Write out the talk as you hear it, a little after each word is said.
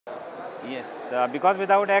Yes, because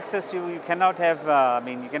without access you cannot have,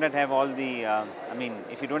 you cannot have all the,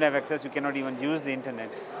 if you don't have access you cannot even use the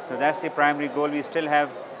internet. So that's the primary goal. We still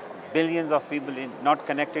have billions of people not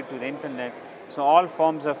connected to the internet. So all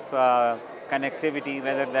forms of connectivity,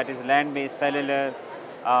 whether that is land-based cellular,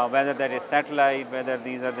 whether that is satellite, whether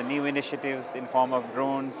these are the new initiatives in form of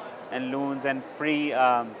drones and loons and free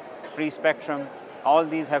spectrum, all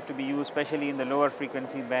these have to be used, especially in the lower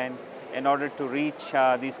frequency band, in order to reach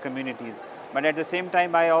these communities. But at the same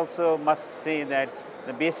time, I also must say that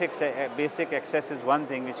the basic access is one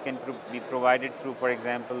thing which can be provided through, for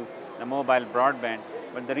example, the mobile broadband.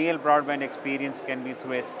 But the real broadband experience can be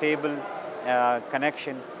through a stable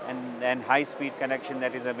connection and high-speed connection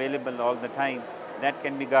that is available all the time. That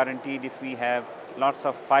can be guaranteed if we have lots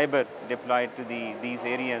of fiber deployed to these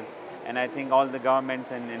areas. And I think all the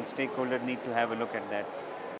governments and stakeholders need to have a look at that.